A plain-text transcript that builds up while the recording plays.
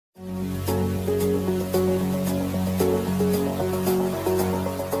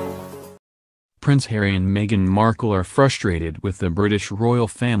Prince Harry and Meghan Markle are frustrated with the British royal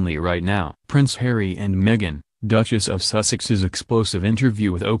family right now. Prince Harry and Meghan, Duchess of Sussex's explosive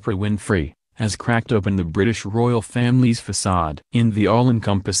interview with Oprah Winfrey, has cracked open the British royal family's facade. In the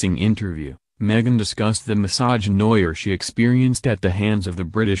all-encompassing interview, Meghan discussed the misogynoir she experienced at the hands of the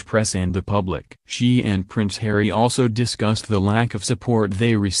British press and the public. She and Prince Harry also discussed the lack of support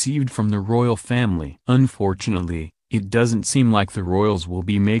they received from the royal family. Unfortunately, it doesn't seem like the royals will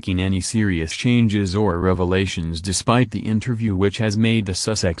be making any serious changes or revelations despite the interview, which has made the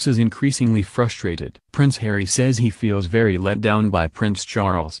Sussexes increasingly frustrated. Prince Harry says he feels very let down by Prince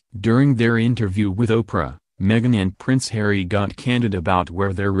Charles. During their interview with Oprah, Meghan and Prince Harry got candid about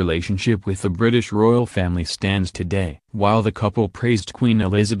where their relationship with the British royal family stands today. While the couple praised Queen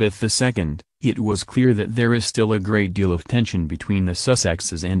Elizabeth II, it was clear that there is still a great deal of tension between the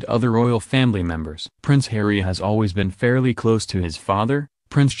Sussexes and other royal family members. Prince Harry has always been fairly close to his father,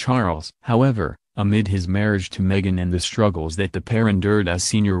 Prince Charles. However, amid his marriage to Meghan and the struggles that the pair endured as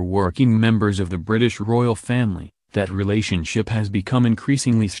senior working members of the British royal family, that relationship has become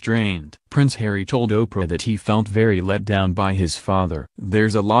increasingly strained. Prince Harry told Oprah that he felt very let down by his father.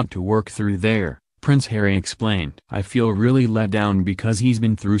 "There's a lot to work through there," Prince Harry explained. "I feel really let down because he's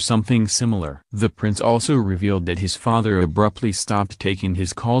been through something similar." The prince also revealed that his father abruptly stopped taking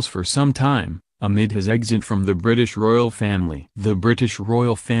his calls for some time, amid his exit from the British royal family. The British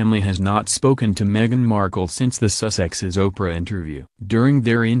royal family has not spoken to Meghan Markle since the Sussexes Oprah interview. During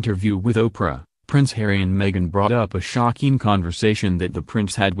their interview with Oprah, Prince Harry and Meghan brought up a shocking conversation that the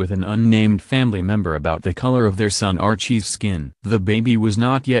prince had with an unnamed family member about the color of their son Archie's skin. The baby was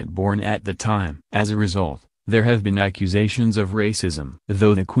not yet born at the time. As a result, there have been accusations of racism.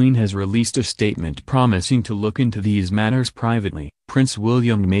 Though the Queen has released a statement promising to look into these matters privately, Prince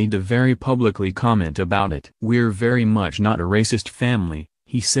William made a very publicly comment about it. "We're very much not a racist family,"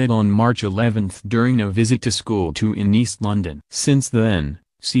 he said on March 11 during a visit to school in East London. Since then,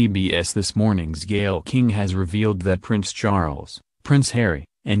 CBS This Morning's Gayle King has revealed that Prince Charles, Prince Harry,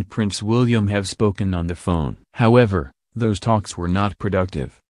 and Prince William have spoken on the phone. However, those talks were not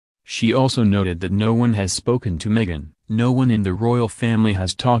productive. She also noted that no one has spoken to Meghan. "No one in the royal family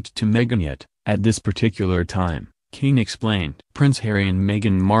has talked to Meghan yet, at this particular time," King explained. Prince Harry and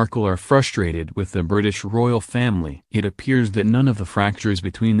Meghan Markle are frustrated with the British royal family. "It appears that none of the fractures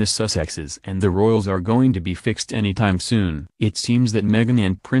between the Sussexes and the royals are going to be fixed anytime soon. It seems that Meghan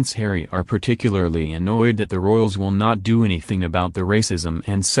and Prince Harry are particularly annoyed that the royals will not do anything about the racism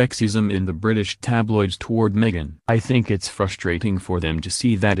and sexism in the British tabloids toward Meghan. I think it's frustrating for them to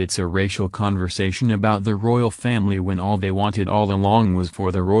see that it's a racial conversation about the royal family when all they wanted all along was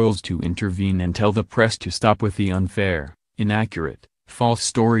for the royals to intervene and tell the press to stop with the unfair, inaccurate, false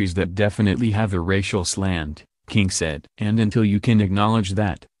stories that definitely have a racial slant," King said. "And until you can acknowledge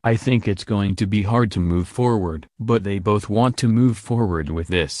that, I think it's going to be hard to move forward." But they both want to move forward with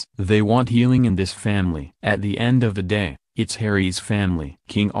this. They want healing in this family. At the end of the day, it's Harry's family.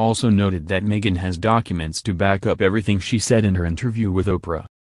 King also noted that Meghan has documents to back up everything she said in her interview with Oprah.